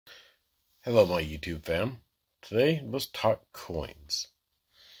Hello, my YouTube fam. Today, let's talk coins.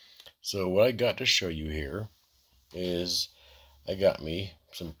 So what I got to show you here is I got me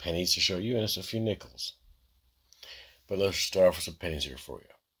some pennies to show you and it's a few nickels. But let's start off with some pennies here for you.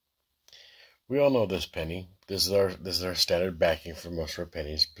 We all know this penny. This is our standard backing for most of our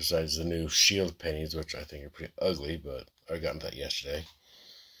pennies, besides the new shield pennies, which I think are pretty ugly, but I got into that yesterday.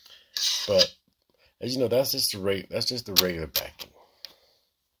 But as you know, that's just the regular backing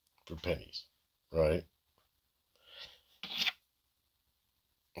for pennies, right?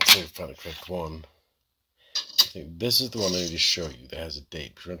 Let's see if I find the correct one. I think this is the one I need to show you that has a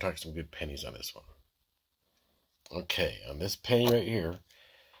date, because we're going to talk some good pennies on this one. Okay, on this penny right here,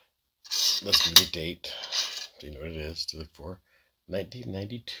 let's give you the date so you know what it is to look for.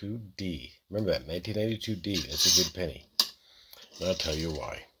 1992D. Remember that, 1992D. That's a good penny. And I'll tell you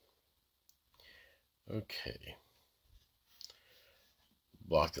why. Okay.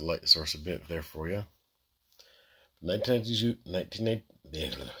 Block the light source a bit there for you.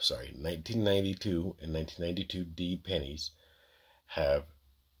 1992 and 1992D pennies have,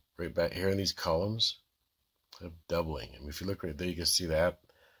 right back here in these columns, have doubling. And if you look right there, you can see that.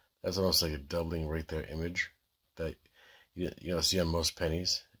 That's almost like a doubling right there image that you see on most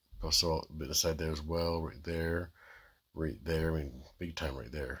pennies. Also a bit aside there as well, right there. I mean, big time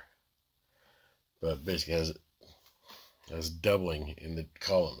right there. But basically has doubling in the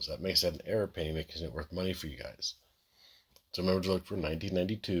columns. That makes that an error penny, making it worth money for you guys. So remember to look for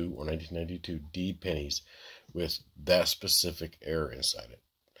 1992 or 1992D pennies with that specific error inside it.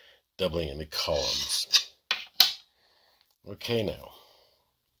 Doubling in the columns. Okay, now.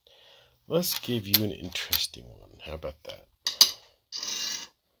 Let's give you an interesting one. How about that?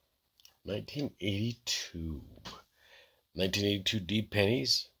 1982. 1982D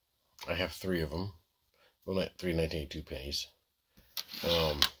pennies. I have 3 of them. Well, not 3 1982 pennies.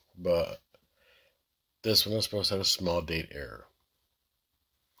 But this one is supposed to have a small date error.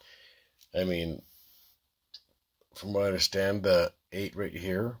 I mean, from what I understand, the 8 right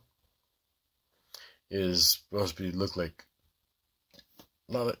here is supposed to look like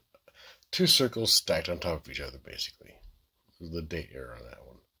not 2 circles stacked on top of each other, basically. There's the date error on that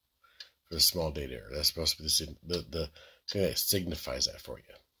one. For the small date error. That's supposed to be the thing that signifies that for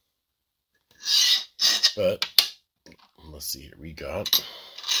you. But, let's see here. We got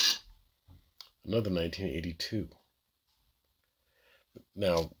another 1982.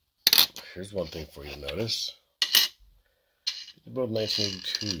 Now, here's one thing for you to notice. About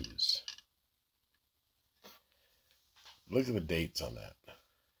 1982s. Look at the dates on that.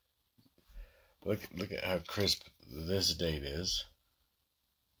 Look at how crisp this date is.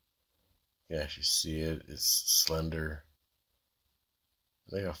 You can actually see it. It's slender.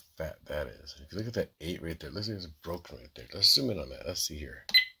 Look how fat that is. If you look at that 8 right there, it looks like it's broken right there. Let's zoom in on that. Let's see here.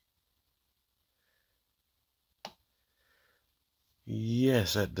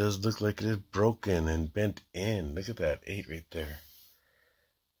 Yes, that does look like it is broken and bent in. Look at that 8 right there.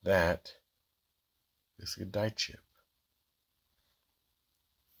 That looks like a die chip.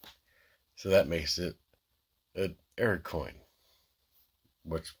 So that makes it an error coin,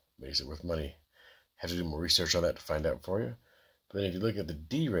 which makes it worth money. Had to do more research on that to find out for you. But then if you look at the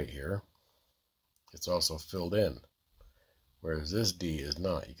D right here, it's also filled in. Whereas this D is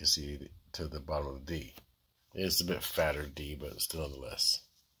not. You can see to the bottom of the D. It's a bit fatter D, but still nonetheless.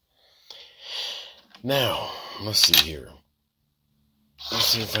 Now, let's see here. Let's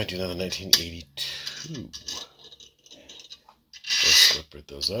see if I do another 1982. Let's separate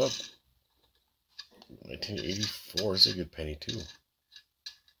those up. 1984 is a good penny too.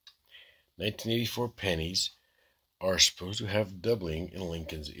 1984 pennies are supposed to have doubling in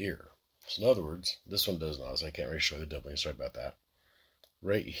Lincoln's ear. So in other words, this one does not, so I can't really show the doubling. Sorry about that.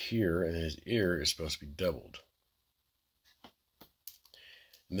 Right here in his ear is supposed to be doubled.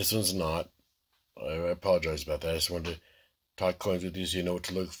 And this one's not. I apologize about that. I just wanted to talk coins with you so you know what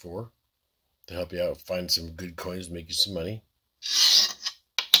to look for. To help you out, find some good coins, make you some money.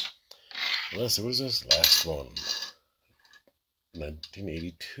 Let's see, what is this last one?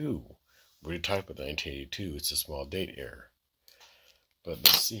 1982. We already talked about 1982. It's a small date error. But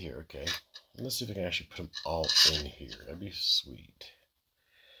let's see here, okay. Let's see if I can actually put them all in here. That'd be sweet.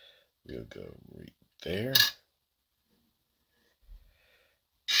 We'll go right there.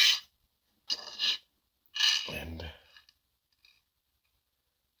 And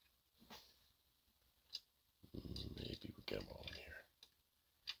maybe we'll get them all in here.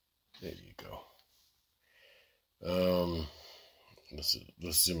 There you go. Let's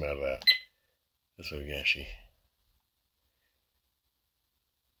zoom out of that. This way we can actually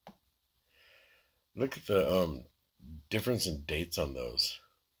look at the difference in dates on those.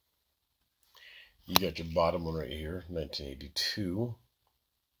 You got your bottom one right here, 1982.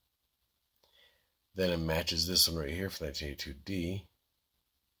 Then it matches this one right here for 1982D.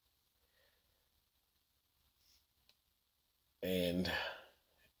 And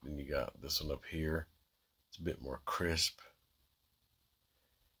then you got this one up here. It's a bit more crisp.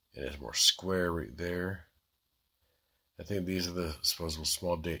 And it's more square right there. I think these are the supposable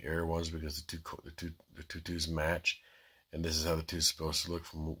small date error ones because the two twos match. And this is how the two's supposed to look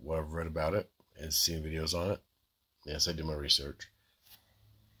from what I've read about it and seen videos on it. Yes, I did my research.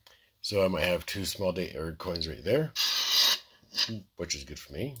 So I might have two small date error coins right there, which is good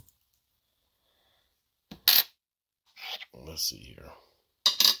for me. Let's see here.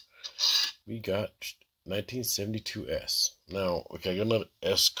 We got 1972S. Now, okay, I got another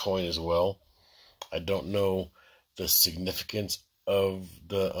S coin as well. I don't know the significance of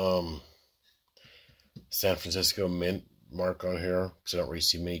the San Francisco Mint mark on here, because I don't really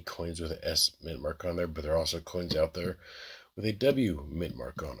see many coins with an S Mint mark on there, but there are also coins out there with a W Mint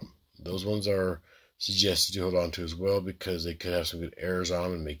mark on them. Those ones are suggested to hold on to as well because they could have some good errors on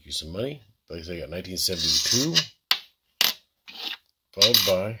them and make you some money. Like I said, I got 1972 followed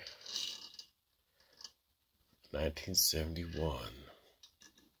by 1971.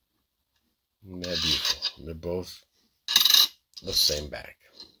 Isn't that beautiful? They're both the same back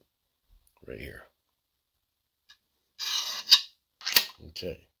right here.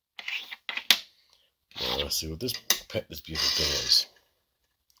 Okay. Now let's see what this beautiful thing is.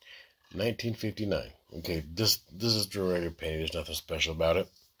 1959. Okay, this is the regular penny. There's nothing special about it.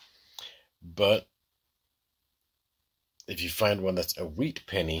 But if you find one that's a wheat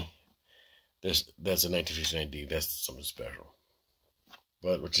penny, that's a 1959D. That's something special.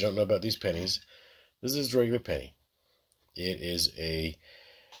 But what you don't know about these pennies, this is a regular penny. It is a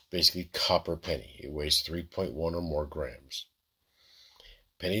basically copper penny. It weighs 3.1 or more grams.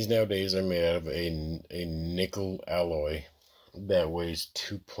 Pennies nowadays are made out of a nickel alloy that weighs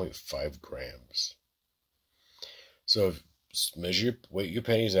 2.5 grams. So weight your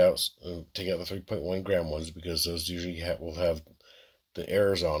pennies out and take out the 3.1 gram ones because those usually will have the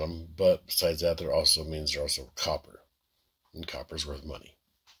errors on them. But besides that, they're also copper, and copper's worth money.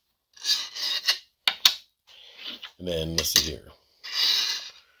 And then let's see here.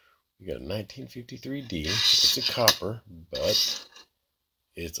 We got a 1953D. It's a copper, but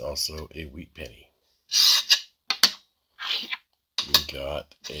it's also a wheat penny. We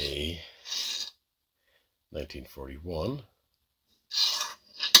got a 1941.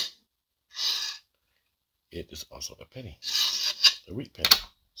 It is also a penny. A wheat penny.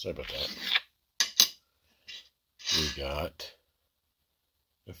 Sorry about that. We got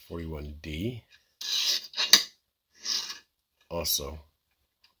a 41D. Also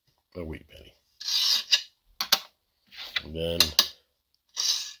a wheat penny. And then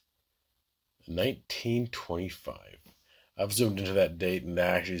 1925. I've zoomed into that date, and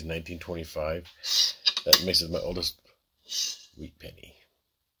that actually is 1925. That makes it my oldest wheat penny.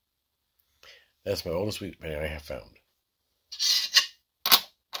 That's my oldest wheat penny I have found.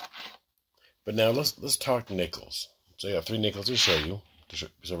 But now let's talk nickels. So I got 3 nickels to show you.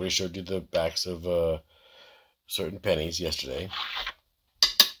 Because I already showed you the backs of certain pennies yesterday.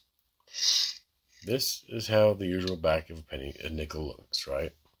 This is how the usual back of a nickel looks,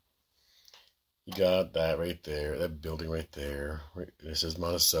 right? You got that right there, that building right there. It says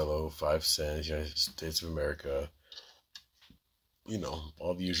Monticello, 5 cents, United States of America. You know,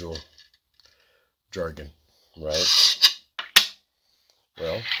 all the usual jargon, right?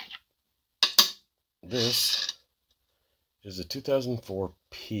 Well, this is a 2004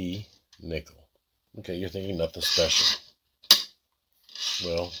 P nickel. Okay, you're thinking nothing special.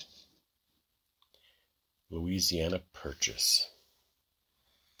 Well, Louisiana Purchase.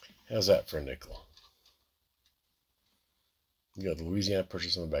 How's that for a nickel? You got the Louisiana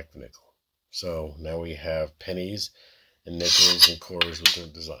Purchase on the back of the nickel. So now we have pennies and nickels and quarters with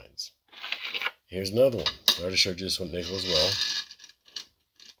different designs. Here's another one. I already showed you this one nickel as well.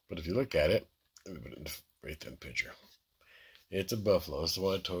 But if you look at it, let me put it right there in the picture. It's a buffalo. It's the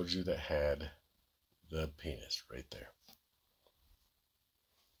one I told you that had the penis right there.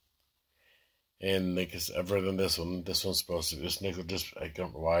 And like I've read on this one, this nickel just, I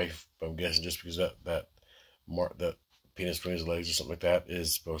don't know why, but I'm guessing just because that penis between his legs or something like that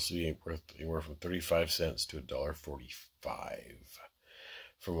is supposed to be worth anywhere from 35 cents to $1.45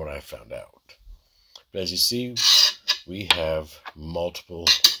 from what I found out. But as you see, we have multiple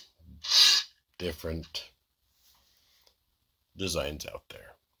different designs out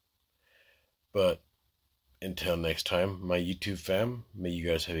there. But until next time, my YouTube fam, may you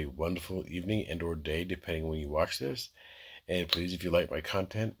guys have a wonderful evening and or day, depending when you watch this. And please, if you like my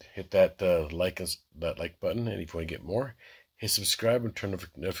content, hit that like button. And if you want to get more, hit subscribe and turn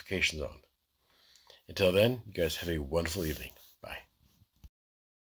notifications on. Until then, you guys have a wonderful evening.